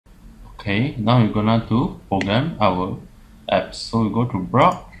Okay, now we're gonna to program our apps. So we go to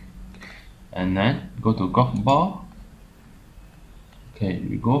block and then go to golf ball. Okay,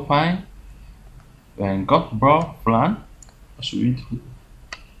 we go find when golf ball fly. What should we do?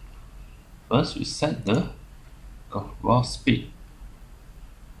 First, we set the golf ball speed.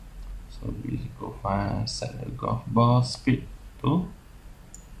 So we go find set the golf ball speed to.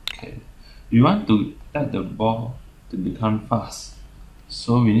 Okay, we want to let the ball to become fast.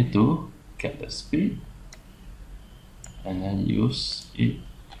 So we need to get the speed and then use it.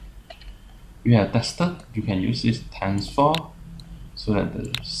 We have tested you can use this times 4 so that the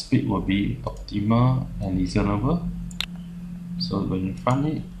speed will be optimal and reasonable. So when you run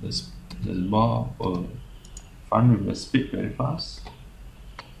it, the ball will run with the speed very fast.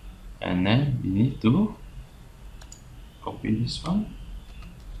 And then we need to copy this one.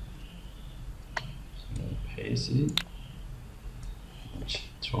 So paste it.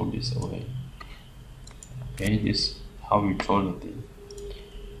 Throw this away. Okay, this is how we throw the thing.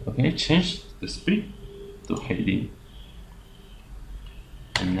 Okay, change the speed to heading.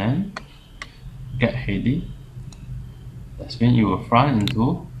 And then get heading. That's when you will fly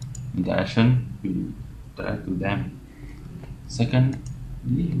into the direction you direct to them. Secondly,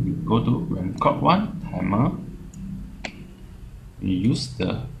 we go to when clock 1 timer. We use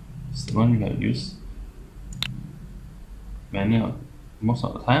the one we have used most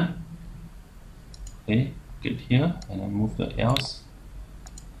of the time. Okay, get here and then move the else.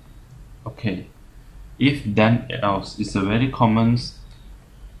 Okay, if then else is a very common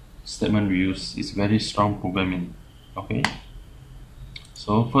statement we use. It's very strong programming. Okay,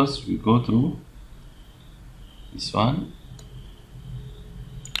 so first we go to this one.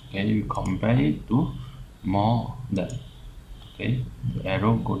 Okay, we compare it to more than. Okay, the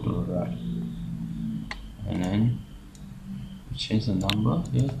arrow go to the right, and then we change the number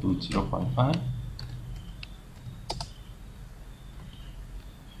here to 0.5,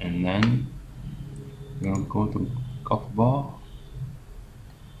 and then we'll go to golf ball,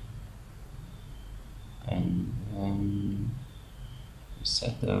 and then we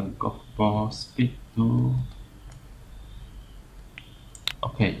set the golf ball speed to.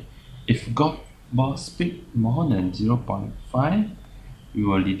 Okay, if golf ball speed more than 0.5, we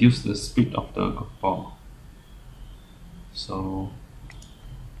will reduce the speed of the golf ball. So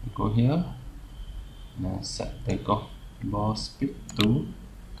we go here and then set the golf ball speed to,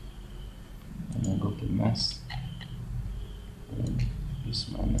 and then go to max, and then use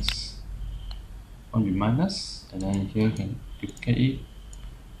minus. Only minus, and then here you can duplicate it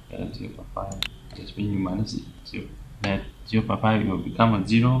at 0.5. Just when you minus it, that 0.5 will become a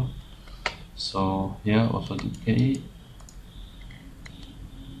 0. So here also duplicate it.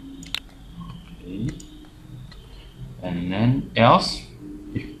 Okay, and then else,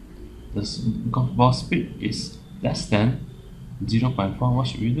 if the golf ball speed is less than 0.4, what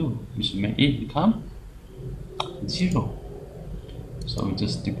should we do? We should make it become 0. So we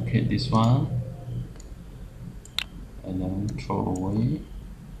just duplicate this one and then throw away,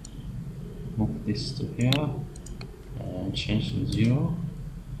 move this to here and change to 0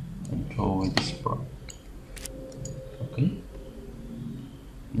 and throw away this block. Okay,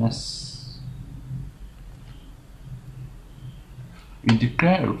 next we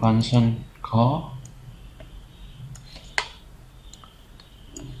declare a function called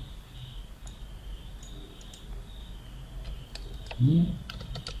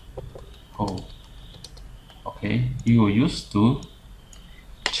hole. Okay, we will use to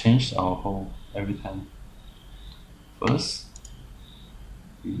change our hole every time. First,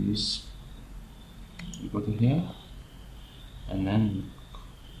 we go to here and then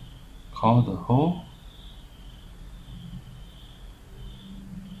call the hole,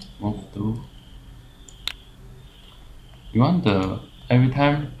 move to. You want every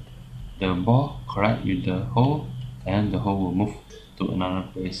time the ball collide with the hole, and the hole will move to another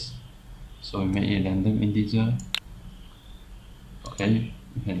place. So we make it random integer. Okay,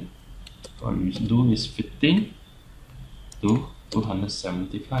 what we do is 15 to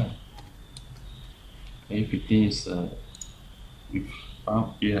 275. Okay, 15 is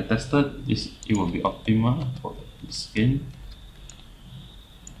we have tested this, it will be optimal for the skin.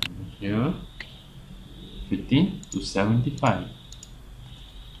 And here 15 to 75.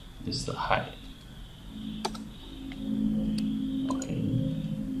 This is the height.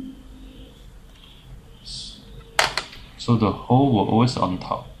 So the hole will always on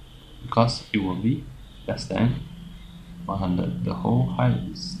top because it will be less than 100. The hole height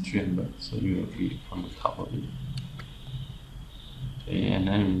is 300, so you will be on the top of it. Okay, and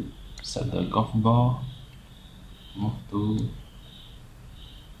then we set the golf ball, move to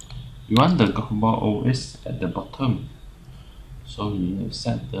We want the golf ball always at the bottom, so we need to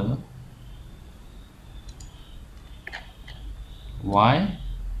set the Y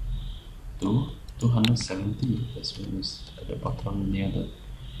to 270. That's when it's at the bottom near the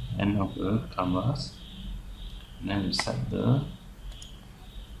end of the canvas. And then we set the,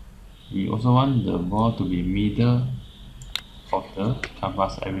 we also want the ball to be middle of the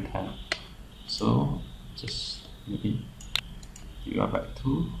canvas every time. So just maybe divide by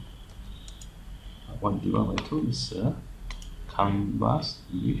 2. 1 divided by 2 is a canvas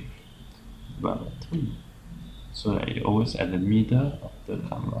width divided by 2. So that it always at the middle of the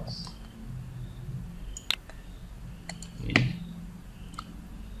canvas. Okay.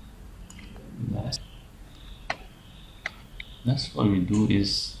 Next what we do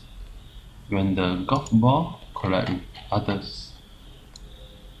is when the golf ball collide with others.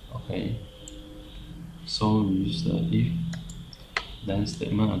 Okay. So we use the if then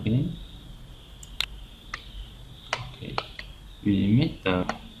statement again. Okay. We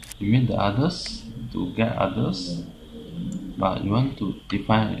limit the others to get others, but you want to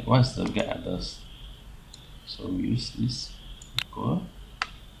define what is the get others. So we use this equal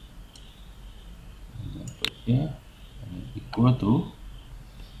and then put here and then equal to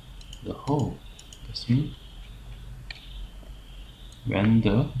the whole. That's mean when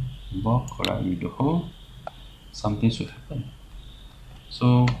the ball collide with the hole, something should happen.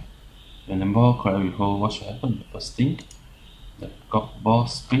 So when the ball collide with the hole, what should happen? The first thing, the golf ball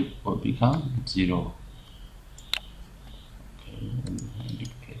speed will become 0. Okay, and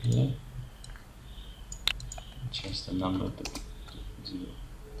duplicate here. Change the number to 0.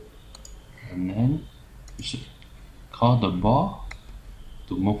 And then you should call the ball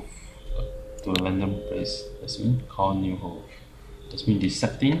to move to a random place. That means call new hole. That means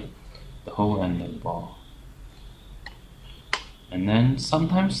dissecting the hole and the ball. And then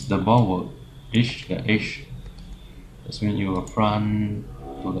sometimes the ball will reach the edge. That means you will front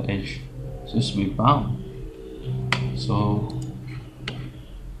to the edge. So it's rebound. So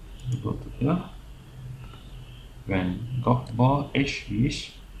you go to here. When golf ball edge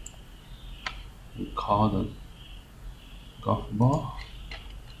reach, we call the golf ball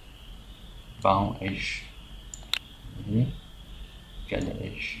bound edge. Here, get the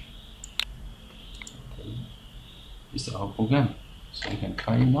edge. Okay. This is our program. So you can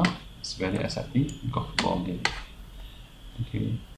try it now. It's very exciting golf ball game. Okay.